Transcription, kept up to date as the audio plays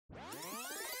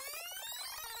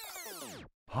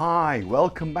Hi,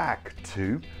 welcome back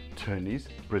to Tony's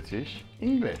British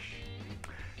English.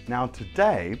 Now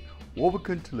today, what we're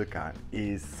going to look at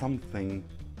is something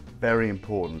very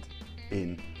important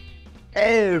in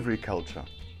every culture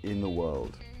in the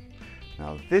world.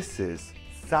 Now this is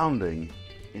sounding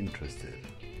interested.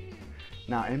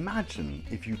 Now imagine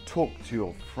if you talk to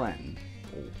your friend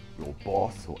or your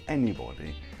boss or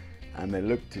anybody and they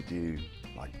looked at you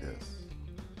like this.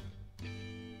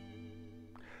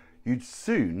 You'd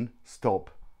soon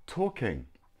stop talking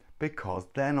because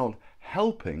they're not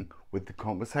helping with the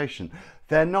conversation.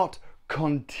 They're not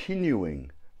continuing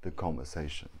the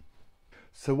conversation.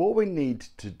 So what we need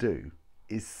to do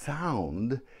is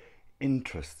sound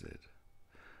interested.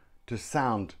 To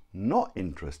sound not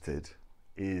interested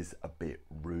is a bit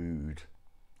rude.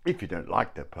 If you don't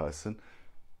like that person,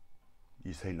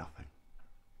 you say nothing.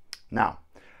 Now,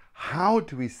 how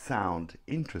do we sound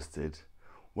interested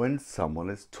when someone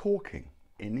is talking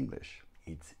in English?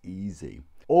 It's easy.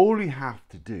 All you have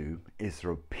to do is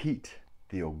repeat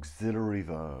the auxiliary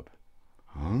verb.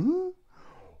 Huh?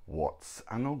 What's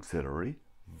an auxiliary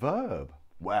verb?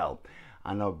 Well,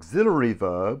 an auxiliary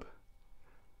verb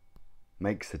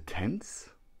makes a tense.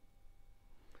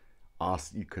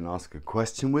 You can ask a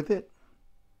question with it,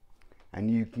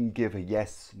 and you can give a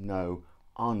yes/no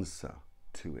answer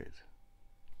to it.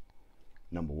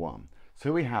 Number one.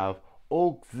 So we have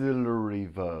auxiliary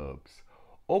verbs.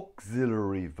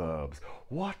 Auxiliary verbs.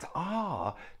 What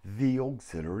are the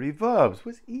auxiliary verbs?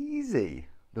 Well, it's easy.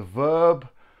 The verb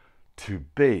to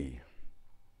be.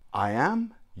 I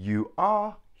am, you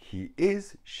are, he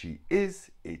is, she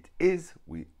is, it is,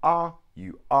 we are,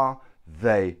 you are,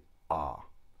 they are.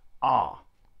 Are.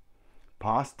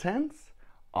 Past tense.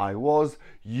 I was,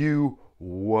 you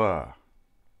were.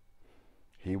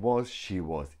 He was, she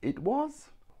was, it was.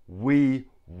 We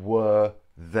were,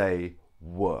 they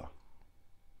were.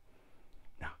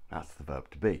 Now, that's the verb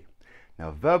to be.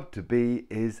 Now, verb to be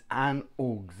is an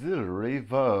auxiliary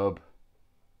verb.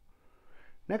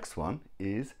 Next one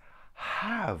is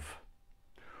have.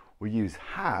 We use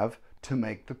have to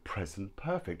make the present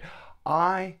perfect.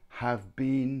 I have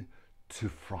been to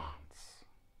France.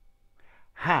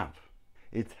 Have.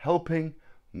 It's helping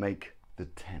make the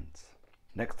tense.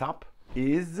 Next up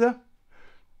is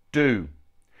do.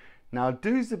 Now,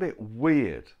 do's a bit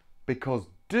weird because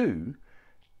do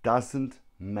doesn't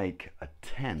make a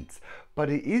tense, but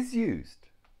it is used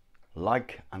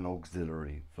like an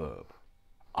auxiliary verb.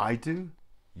 I do,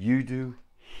 you do,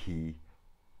 he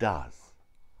does.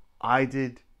 I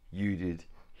did, you did,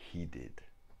 he did.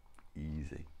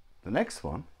 Easy. The next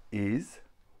one is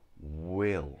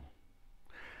will.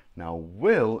 Now,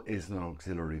 will is an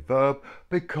auxiliary verb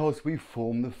because we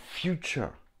form the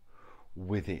future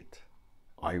with it.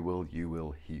 I will, you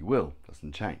will, he will.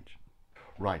 Doesn't change.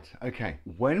 Right, okay.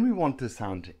 When we want to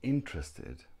sound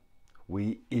interested,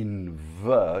 we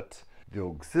invert the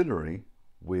auxiliary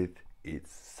with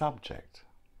its subject.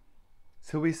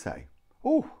 So we say,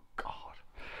 oh God,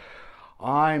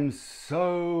 I'm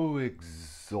so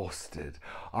exhausted.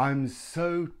 I'm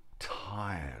so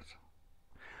tired.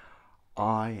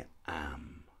 I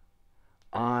am.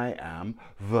 I am,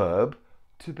 verb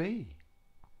to be.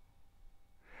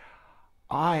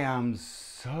 I am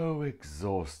so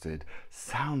exhausted.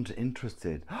 Sound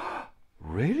interested.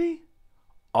 Really?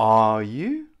 Are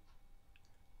you?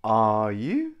 Are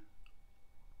you?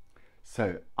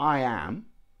 So I am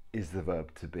is the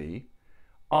verb to be.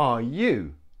 Are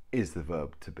you is the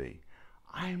verb to be.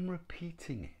 I am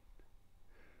repeating it.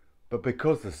 But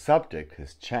because the subject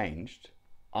has changed,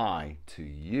 I to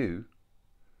you,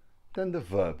 then the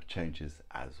verb changes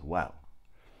as well.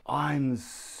 I'm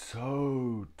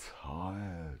so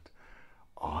tired.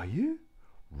 Are you?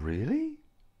 Really?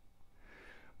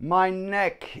 My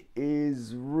neck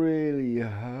is really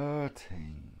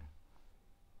hurting.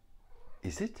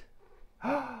 Is it?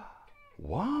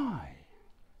 Why?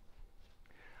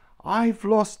 I've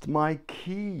lost my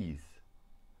keys.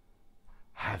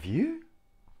 Have you?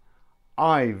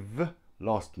 I've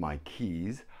lost my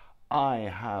keys. I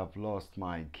have lost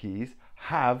my keys.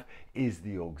 Have is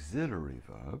the auxiliary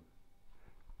verb.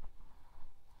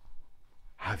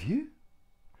 Have you?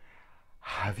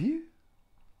 Have you?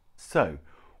 So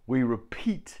we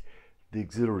repeat the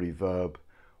auxiliary verb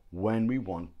when we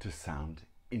want to sound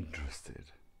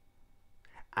interested.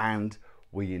 And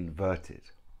we invert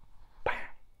it.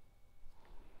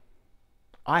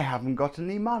 I haven't got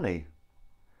any money.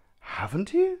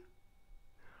 Haven't you?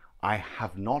 I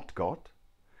have not got.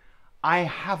 I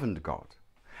haven't got.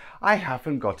 I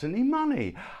haven't got any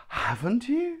money. Haven't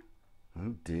you?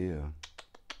 Oh dear.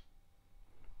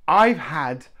 I've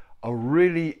had a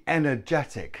really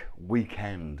energetic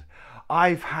weekend.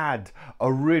 I've had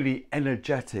a really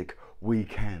energetic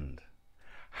weekend.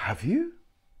 Have you?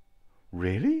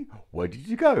 Really? Where did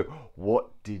you go?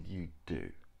 What did you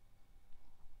do?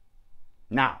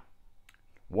 Now,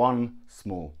 one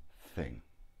small thing.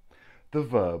 The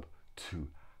verb to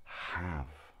have.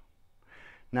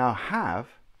 Now, have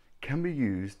can be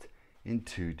used in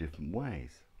two different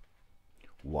ways.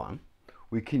 One,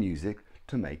 we can use it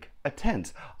to make a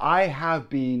tense. I have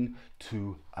been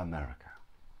to America.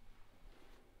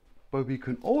 But we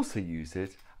can also use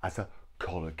it as a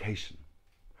collocation.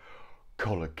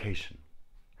 Collocation.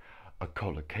 A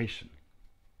collocation.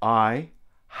 I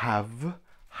have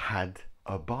had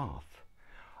a bath.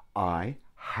 I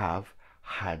have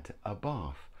had a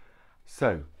bath.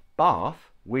 So,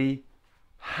 bath, we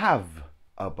have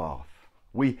a bath.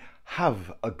 We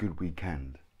have a good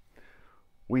weekend.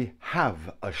 We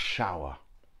have a shower.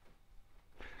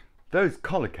 Those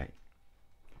collocate.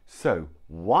 So,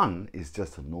 one is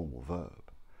just a normal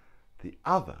verb. The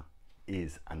other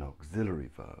is an auxiliary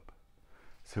verb.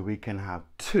 So we can have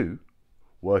two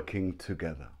working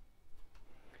together.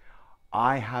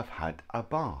 I have had a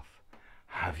bath.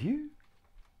 Have you?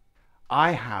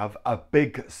 I have a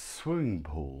big swimming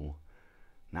pool.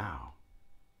 Now,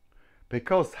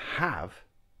 because have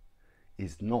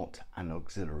is not an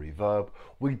auxiliary verb,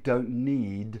 we don't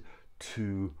need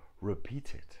to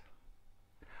repeat it.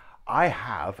 I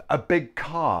have a big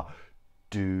car.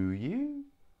 Do you?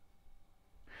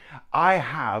 I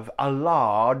have a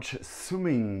large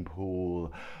swimming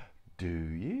pool. Do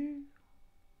you?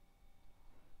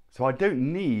 So I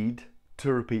don't need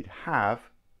to repeat have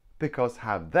because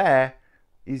have there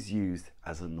is used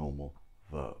as a normal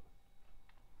verb.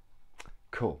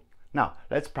 Cool. Now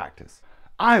let's practice.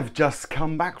 I've just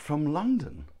come back from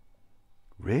London.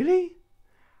 Really?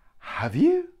 Have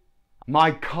you?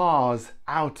 My car's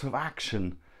out of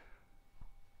action.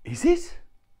 Is it?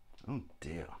 Oh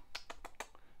dear.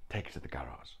 Take it to the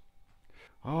garage.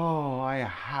 Oh, I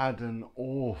had an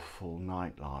awful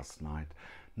night last night.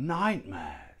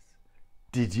 Nightmares.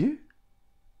 Did you?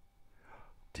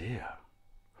 Dear.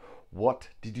 What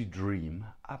did you dream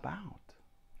about?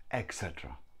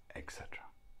 Etc. etc.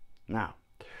 Now,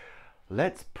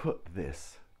 let's put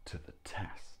this to the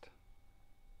test.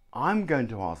 I'm going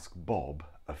to ask Bob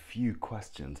a few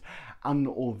questions, and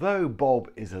although Bob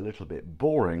is a little bit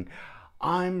boring,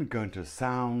 I'm going to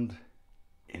sound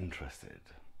interested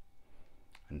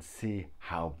and see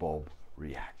how Bob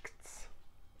reacts.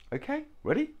 Okay,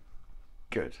 ready?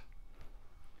 Good.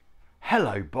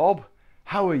 Hello, Bob.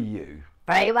 How are you?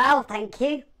 Very well, thank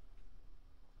you.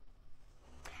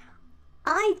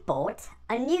 I've bought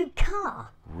a new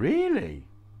car. Really?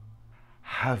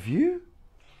 Have you?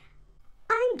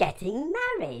 I'm getting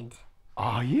married.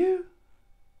 Are you?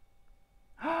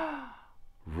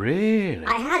 Really?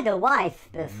 I had a wife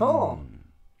before.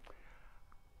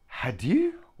 Had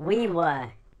you? We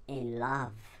were in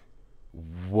love.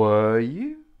 Were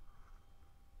you?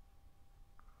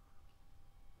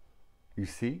 You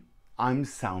see, I'm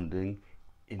sounding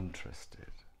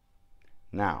interested.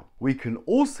 Now, we can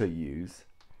also use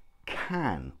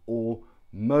can or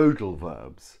modal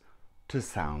verbs to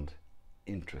sound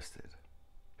interested.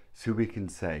 So we can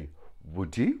say,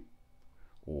 would you?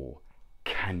 Or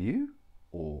can you?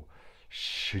 Or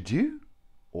should you?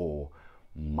 Or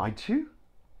might you?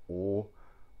 Or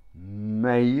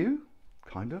may you?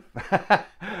 Kind of.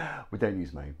 We don't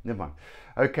use may. Never mind.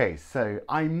 Okay, so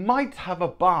I might have a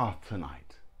bath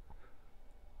tonight.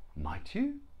 Might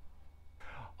you?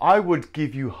 I would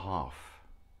give you half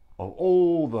of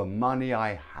all the money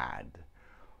I had.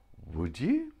 Would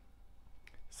you?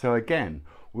 So again,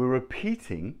 we're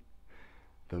repeating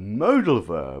the modal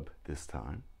verb this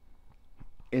time,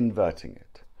 inverting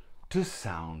it to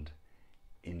sound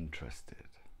interested.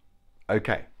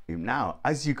 Okay, now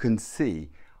as you can see,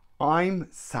 I'm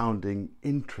sounding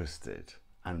interested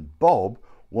and Bob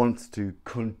wants to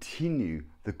continue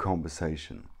the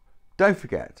conversation. Don't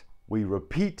forget, we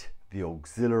repeat the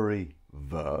auxiliary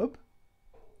verb.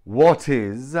 What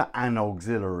is an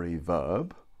auxiliary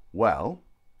verb? Well,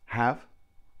 have,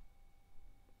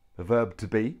 the verb to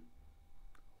be,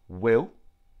 will,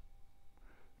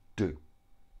 do.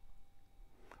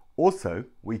 Also,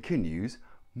 we can use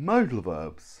modal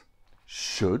verbs.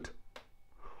 Should,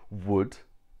 would,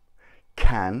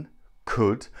 can,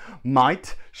 could,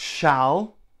 might,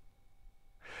 shall.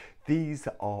 These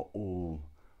are all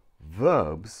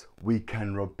verbs we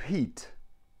can repeat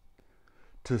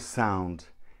to sound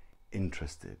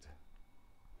interested.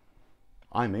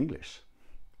 I'm English.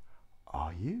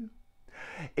 Are you?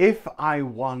 If I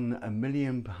won £1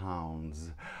 million,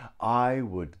 I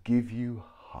would give you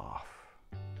half.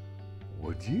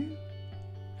 Would you?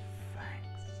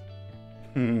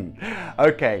 Thanks.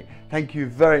 Okay, thank you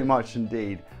very much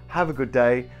indeed. Have a good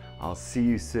day. I'll see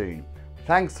you soon.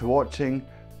 Thanks for watching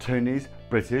Tony's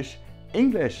British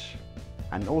English.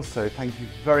 And also thank you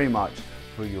very much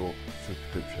for your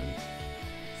subscriptions.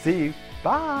 See you.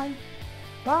 Bye.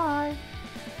 Bye.